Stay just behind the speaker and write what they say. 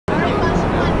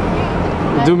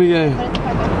Do me again.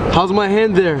 How's my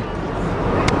hand there?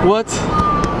 What?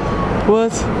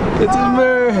 What? It's a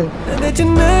mirror. I'm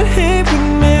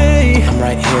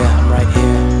right here.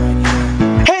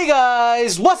 Hey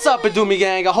guys, what's up, Adumi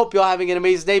Gang? I hope you're having an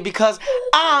amazing day because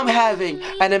I'm having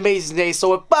an amazing day.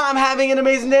 So if I'm having an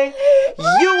amazing day,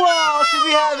 you all should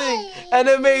be having an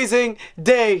amazing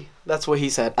day. That's what he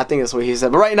said. I think that's what he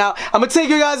said. But right now, I'm going to take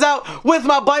you guys out with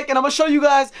my bike and I'm going to show you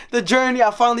guys the journey.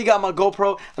 I finally got my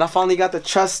GoPro and I finally got the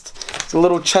chest. The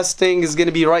little chest thing is going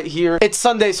to be right here. It's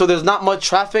Sunday, so there's not much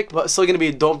traffic, but it's still going to be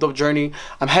a dope journey.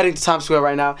 I'm heading to Times Square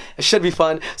right now. It should be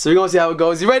fun. So we're going to see how it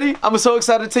goes. You ready? I'm so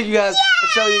excited to take you guys and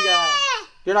show you guys.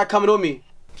 You're not coming with me.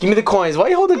 Give me the coins. Why are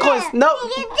you holding coins? No.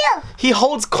 He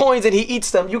holds coins and he eats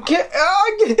them. You can't.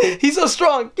 He's so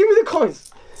strong. Give me the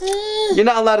coins. You're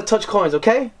not allowed to touch coins,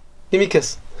 okay? Give me a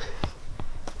kiss.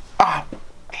 Ah.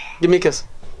 Give me a kiss.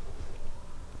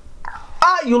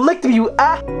 Ah, you licked me, you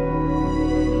ah.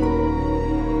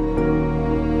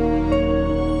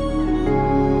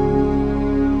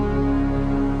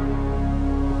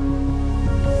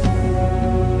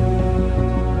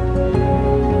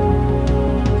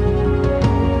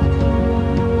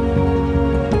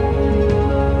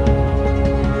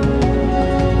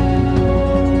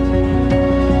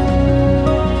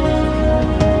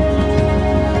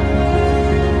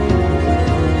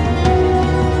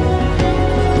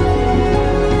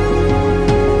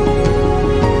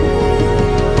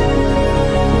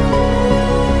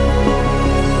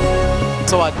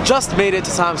 So I just made it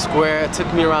to Times Square. It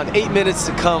took me around 8 minutes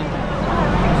to come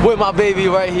with my baby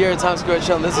right here in Times Square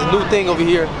chilling. This is a new thing over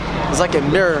here. It's like a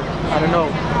mirror. I don't know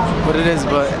what it is,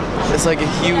 but it's like a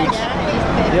huge.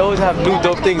 They always have new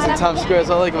dope things in Times Square,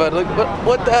 so I like about it. Look,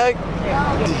 what the heck?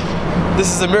 This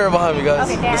is a mirror behind me, guys.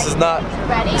 This is not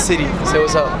the city. Say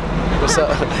what's up. What's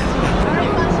up?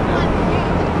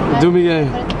 Do me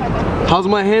again. How's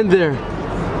my hand there?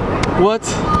 What?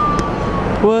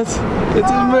 What? It's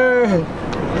a mirror.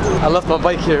 I left my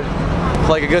bike here for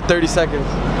like a good 30 seconds.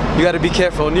 You gotta be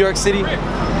careful. In New York City,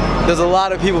 there's a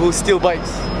lot of people who steal bikes.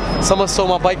 Someone stole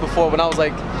my bike before when I was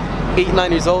like 8,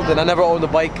 9 years old, and I never owned a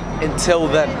bike until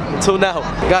then, until now.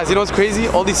 Guys, you know what's crazy?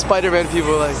 All these Spider-Man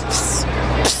people are like,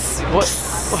 what?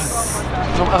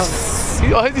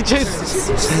 Why is he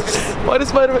chasing? Why the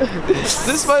Spider-Man?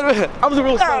 This Spider-Man? I'm the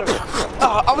real Spider-Man.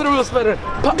 I'm the real Spider-Man.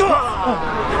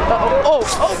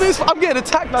 I'm getting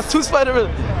attacked by 2 Spider-Man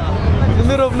in the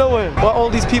middle of nowhere. Why all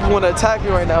these people want to attack me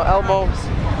right now? Elmo,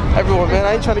 everyone, man.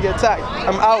 I ain't trying to get attacked.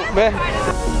 I'm out, man.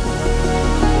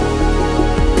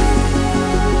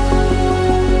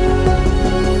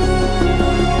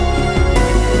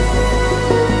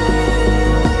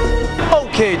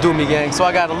 Okay, Doomy Gang, so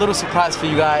I got a little surprise for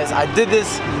you guys. I did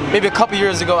this maybe a couple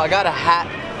years ago. I got a hat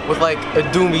with like a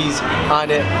Doomies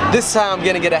on it. This time I'm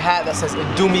gonna get a hat that says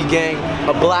Adumi Gang,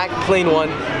 a black plain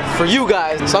one for you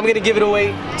guys. So I'm gonna give it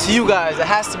away to you guys. It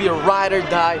has to be a ride or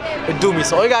die Adumi.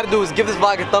 So all you gotta do is give this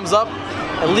vlog a thumbs up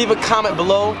and leave a comment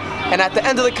below. And at the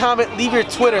end of the comment, leave your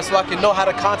Twitter so I can know how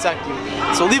to contact you.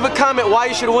 So leave a comment why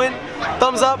you should win,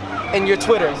 thumbs up, and your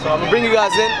Twitter. So I'm gonna bring you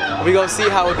guys in and we're gonna see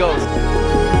how it goes.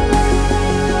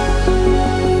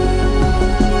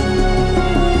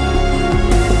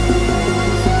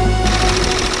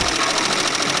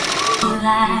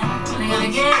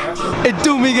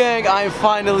 Adumi Gang, I am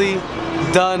finally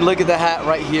done. Look at the hat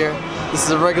right here. This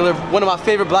is a regular, one of my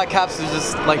favorite black caps is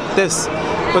just like this.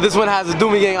 But this one has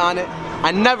Adumi Gang on it.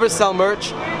 I never sell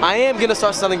merch. I am gonna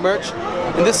start selling merch.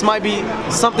 And this might be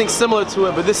something similar to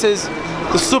it, but this is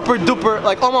the super duper,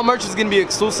 like all my merch is gonna be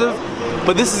exclusive.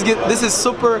 But this is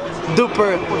super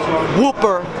duper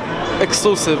whooper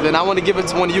exclusive. And I wanna give it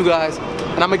to one of you guys.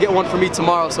 And I'm gonna get one for me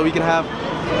tomorrow so we can have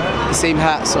the same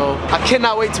hat. So I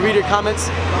cannot wait to read your comments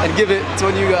and give it to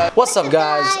one of you guys. What's up,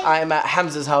 guys? I am at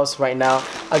Hamza's house right now.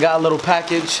 I got a little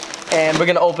package and we're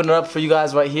gonna open it up for you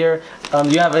guys right here. Do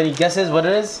you have any guesses what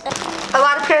it is? A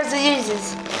lot of pairs of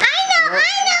users. I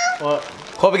know. Well,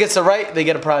 whoever gets it right, they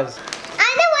get a prize.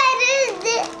 I know what it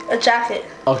is. A jacket.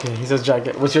 Okay, he says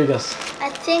jacket. What's your guess? I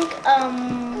think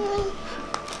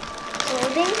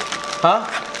clothing. Huh?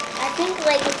 I think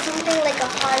like it's something like a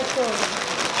hard clothing.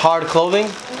 Hard clothing?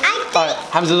 Alright,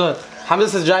 Hamza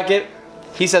says jacket.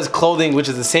 He says clothing, which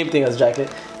is the same thing as jacket.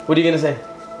 What are you gonna say?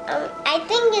 I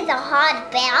think it's a hard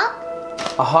belt.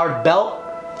 A hard belt?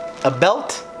 A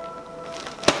belt?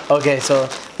 Okay, so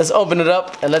let's open it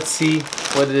up and let's see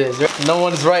what it is. No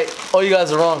one's right. Oh, you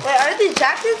guys are wrong. Wait, are these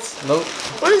jackets? Nope.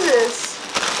 What is this?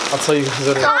 I'll tell you what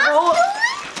it is.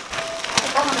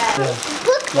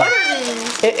 What are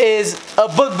these? It is a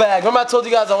book bag. Remember I told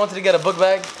you guys I wanted to get a book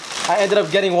bag? I ended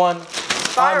up getting one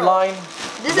online.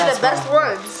 These are the best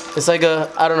ones. It's like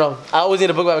I don't know. I always need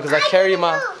a book bag because I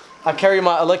carry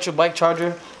my electric bike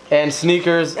charger and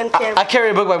sneakers. And I carry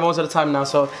a book bag most of the time now,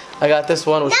 so I got this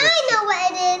one. Now I know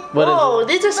what it is. What is Whoa, it?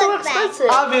 these are so Book bag. expensive.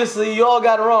 Obviously, you all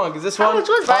got it wrong. Cause this How one, much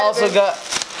was I also Vitamin? got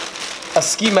a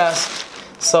ski mask,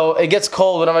 so it gets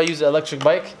cold whenever I use the electric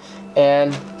bike.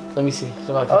 And let me see.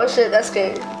 Oh shit, that's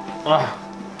scary.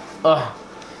 A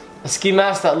ski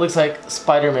mask that looks like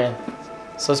Spider-Man.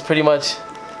 So it's pretty much,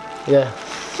 yeah.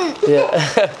 Yeah.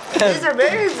 These are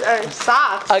berries or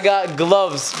socks. I got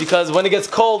gloves because when it gets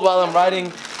cold while I'm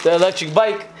riding the electric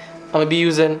bike, I'm gonna be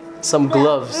using some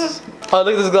gloves. Oh,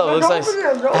 look at this glove. It looks nice.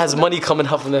 It has money coming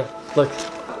up from there. Look.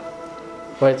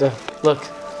 Right there. Look.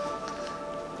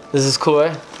 This is cool,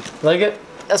 right? Like it?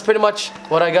 That's pretty much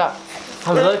what I got.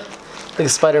 How does it look? Like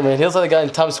Spider-Man. He looks like the guy in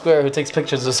Times Square who takes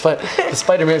pictures of the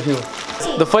Spider-Man people.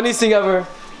 The funniest thing ever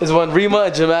is when Rima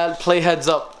and Jamal play heads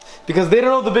up because they don't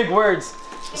know the big words.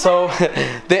 So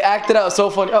they acted out so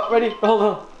funny. Oh, ready? Hold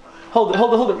it. Hold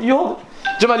it. You hold it.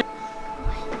 Jamal.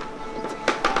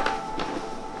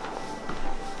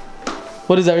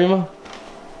 What is that, Rima?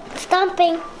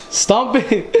 Stomping.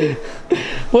 Stomping?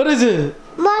 What is it?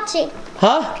 Marching.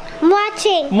 Huh?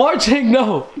 Marching. Marching?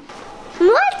 No.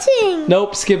 Marching.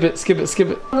 Nope. Skip it.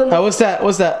 What's that?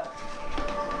 What's that,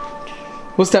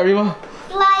 Rima?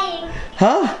 Flying.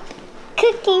 Huh?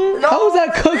 Cooking. How is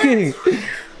that cooking?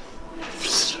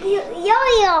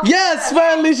 Yo-yo. Yes,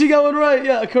 finally she got one right.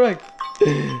 Yeah, correct.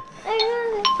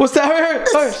 What's that? Hurry.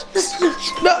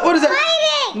 No, what is that?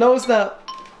 Fighting. No, it's not.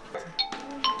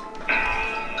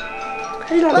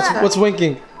 What's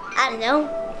winking? I don't know.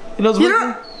 You know what's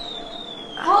winking?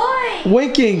 Boy.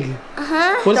 Winking.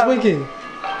 What is winking?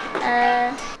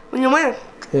 When you win.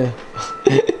 Yeah.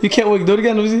 You can't wink. Do it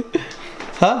again. Let me see.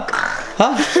 Huh?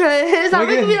 It's not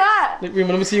making me that.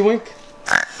 Rima, let me see you wink.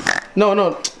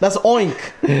 No, that's oink.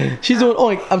 She's doing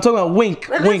oink. I'm talking about wink.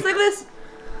 Wink. Like this.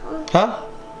 Huh?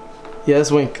 Yeah,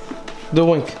 that's wink. Do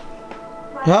wink.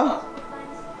 Huh?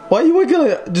 Why are you winking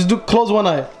like that? Just close one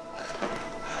eye.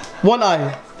 One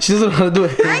eye. She doesn't know how to do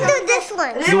it. I do this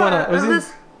one. Do one eye. What's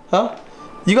this? Huh?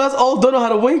 You guys all don't know how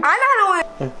to wink? I know how to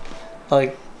win.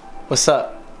 Like, what's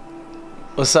up?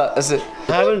 What's up? That's it.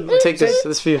 Take this.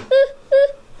 This for you.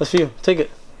 That's for you. Take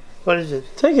it. What is it?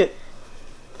 Take it.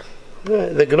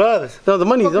 The gloves. No, the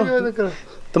money.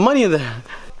 The money in there.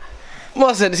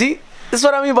 Listen, see? This is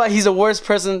what I mean by he's the worst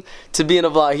person to be in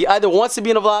a vlog. He either wants to be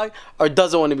in a vlog or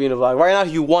doesn't want to be in a vlog. Right now,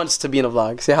 he wants to be in a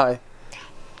vlog. Say hi.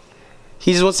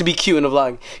 He just wants to be cute in a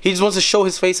vlog. He just wants to show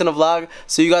his face in a vlog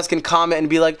so you guys can comment and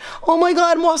be like, oh my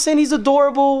god, Mohsen, he's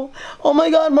adorable. Oh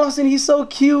my god, Mohsen, he's so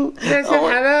cute.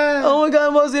 Oh my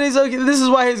god, Mohsen, he's so cute. This is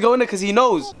why he's going there, because he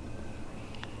knows.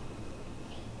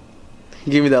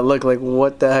 Give me that look like,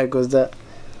 what the heck was that?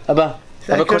 Abba,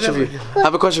 I have a question for you. I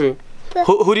have a question for you.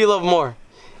 Who do you love more?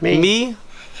 Me?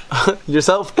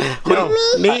 Yourself? No,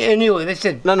 me and you. That's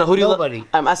it. No, who do you love? Nobody.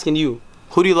 I'm asking you.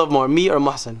 Who do you love more, me or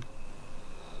Mohsen?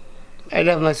 I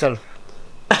love myself.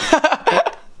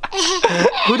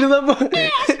 Who do you love more?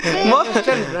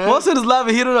 Mohsen is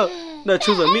laughing. He don't know. No,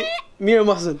 choose one. Me or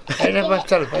Mohsen? I love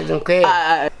myself. I don't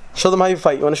care. Show them how you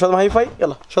fight. You want to show them how you fight?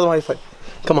 Yalla, show them how you fight.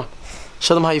 Come on.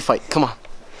 Show them how you fight. Come on.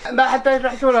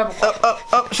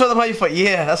 Up. Show them how you fight.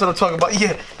 Yeah, that's what I'm talking about.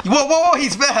 Yeah. Whoa.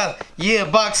 He's bad. Yeah,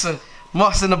 boxer.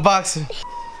 Mohsen the boxer.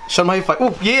 Show them how you fight.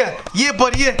 Oh, yeah. Yeah,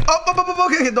 buddy. Yeah. Up.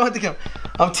 Okay. Don't hit the camera.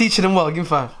 I'm teaching him well. Give him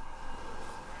 5.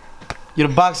 You're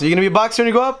the boxer. You're gonna be a boxer when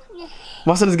you grow up? Yeah.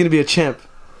 Mohsen is gonna be a champ.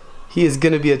 He is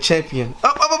gonna be a champion.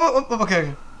 Up.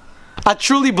 Okay. I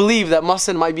truly believe that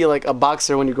Mohsen might be like a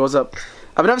boxer when he grows up.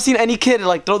 I've never seen any kid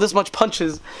like throw this much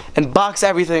punches and box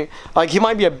everything. Like he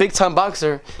might be a big time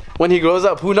boxer when he grows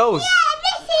up. Who knows?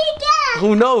 Yeah,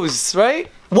 who knows,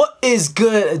 right? What is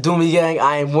good, Doomy Gang?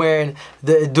 I am wearing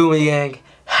the Doomy Gang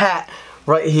hat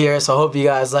right here, so I hope you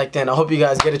guys liked it, and I hope you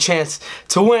guys get a chance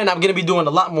to win. I'm gonna be doing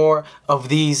a lot more of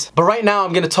these, but right now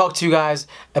I'm gonna talk to you guys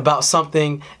about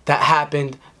something that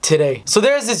happened today. So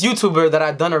there's this YouTuber that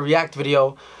I'd done a react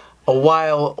video a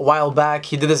while back.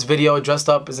 He did this video dressed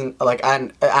up as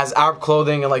as Arab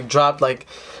clothing and like dropped like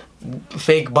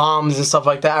fake bombs and stuff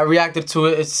like that. I reacted to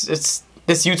it. It's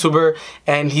this YouTuber,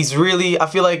 and he's really, I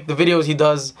feel like the videos he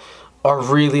does are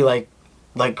really like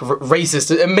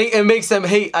racist. It makes them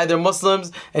hate either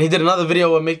Muslims, and he did another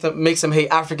video where makes them hate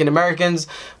African Americans.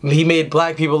 He made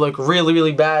black people look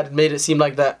really bad, made it seem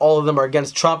like that all of them are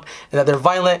against Trump and that they're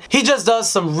violent. He just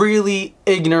does some really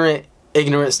ignorant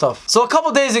stuff. So a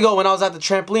couple days ago when I was at the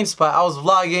trampoline spot, I was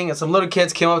vlogging and some little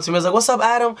kids came up to me and was like, what's up,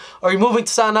 Adam? Are you moving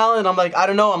to Staten Island? I'm like, I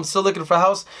don't know, I'm still looking for a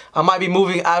house. I might be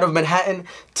moving out of Manhattan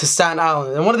to Staten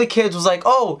Island. And one of the kids was like,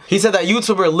 oh, he said that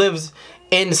YouTuber lives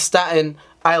in Staten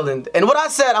Island. And what I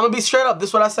said, I'm gonna be straight up, this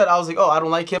is what I said. I was like, oh, I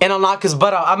don't like him, and I'll knock his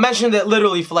butt out. I mentioned it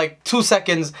literally for like 2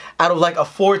 seconds out of like a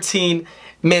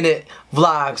 14-minute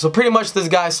vlog. So pretty much this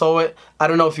guy saw it. I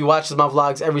don't know if he watches my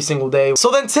vlogs every single day. So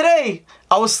then today,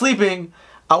 I was sleeping,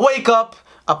 I wake up,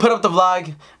 I put up the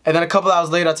vlog, and then a couple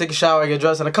hours later I take a shower, I get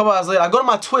dressed, and a couple hours later I go to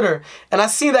my Twitter and I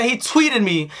see that he tweeted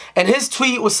me, and his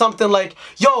tweet was something like,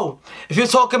 yo, if you're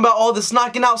talking about all this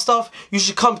knocking out stuff, you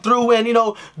should come through and, you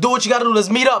know, do what you gotta do. Let's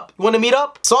meet up. You wanna meet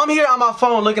up? So I'm here on my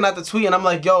phone looking at the tweet, and I'm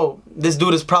like, yo, this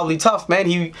dude is probably tough, man.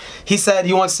 He said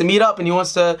he wants to meet up, and he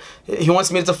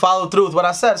wants me to follow through with what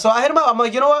I said. So I hit him up. I'm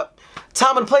like, you know what?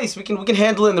 Time and place. We can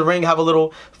handle it in the ring, have a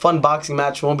little fun boxing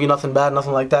match. It won't be nothing bad,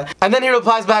 nothing like that. And then he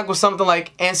replies back with something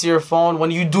like, answer your phone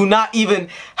when you do not even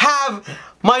have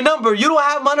my number. You don't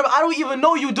have my number. I don't even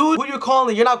know you, dude. Who you're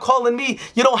calling? You're not calling me.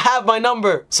 You don't have my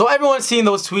number. So everyone's seen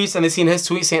those tweets, and they seen his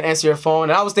tweet saying answer your phone.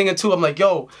 And I was thinking too, I'm like,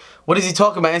 yo, what is he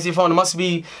talking about? Answer your phone. It must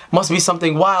be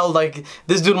something wild. Like,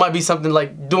 this dude might be something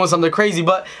like doing something crazy.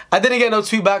 But I didn't get no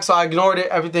tweet back, so I ignored it.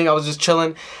 Everything. I was just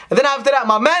chilling. And then after that,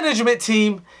 my management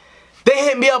team, they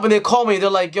hit me up and they call me. They're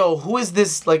like, yo, who is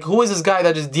this? Like, who is this guy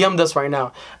that just DM'd us right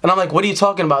now? And I'm like, what are you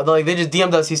talking about? They're like, they just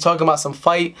DM'd us. He's talking about some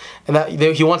fight and that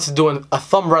he wants to do a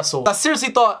thumb wrestle. I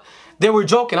seriously thought they were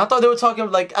joking. I thought they were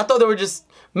talking, like, I thought they were just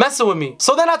messing with me.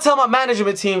 So then I tell my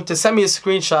management team to send me a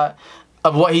screenshot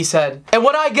of what he said. And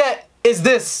what I get is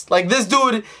this. Like, this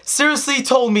dude seriously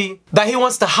told me that he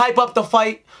wants to hype up the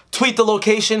fight, tweet the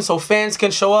location so fans can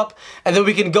show up, and then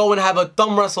we can go and have a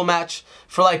thumb wrestle match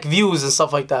for like views and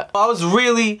stuff like that. I was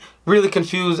really, really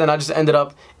confused, and I just ended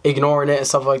up ignoring it and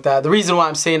stuff like that. The reason why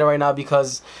I'm saying it right now,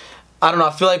 because I don't know,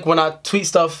 I feel like when I tweet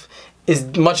stuff is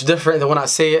much different than when I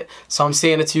say it, so I'm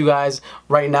saying it to you guys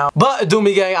right now. But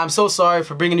Doomy Gang, I'm so sorry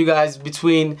for bringing you guys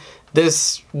between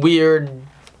this weird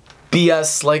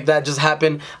BS like that just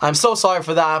happened. I'm so sorry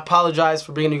for that. I apologize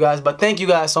for bringing you guys, but thank you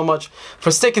guys so much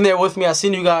for sticking there with me. I've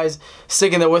seen you guys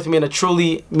sticking there with me, and it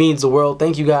truly means the world.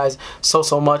 Thank you guys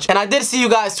so much. And I did see you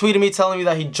guys tweeting me telling me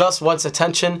that he just wants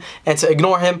attention and to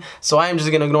ignore him, so I am just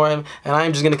gonna ignore him, and I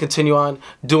am just gonna continue on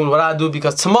doing what I do,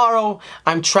 because tomorrow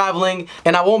I'm traveling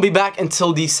and I won't be back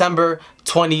until December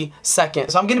 22nd.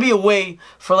 So I'm gonna be away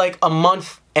for like a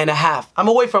month and a half. I'm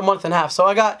away for a month and a half, so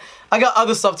I got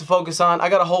other stuff to focus on. I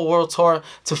got a whole world tour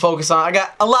to focus on. I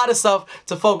got a lot of stuff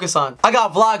to focus on. I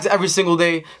got vlogs every single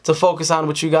day to focus on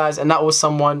with you guys, and not with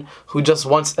someone who just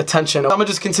wants attention. I'm gonna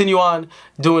just continue on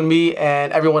doing me,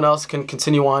 and everyone else can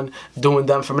continue on doing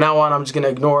them. From now on, I'm just gonna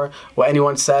ignore what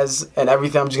anyone says and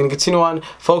everything. I'm just gonna continue on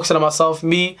focusing on myself,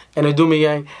 me, and the Doomy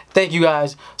Gang. Thank you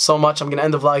guys so much. I'm gonna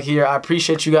end the vlog here. I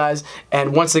appreciate you guys,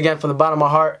 and once again, from the bottom of my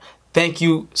heart, thank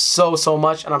you so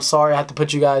much, and I'm sorry I had to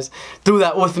put you guys through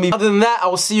that with me. Other than that, I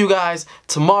will see you guys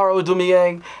tomorrow, Doomy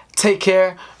Gang. Take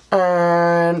care,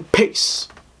 and peace.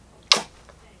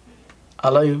 I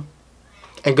love you,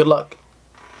 and good luck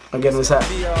on getting this hat.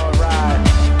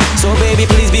 So baby,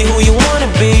 please be who you wanna be.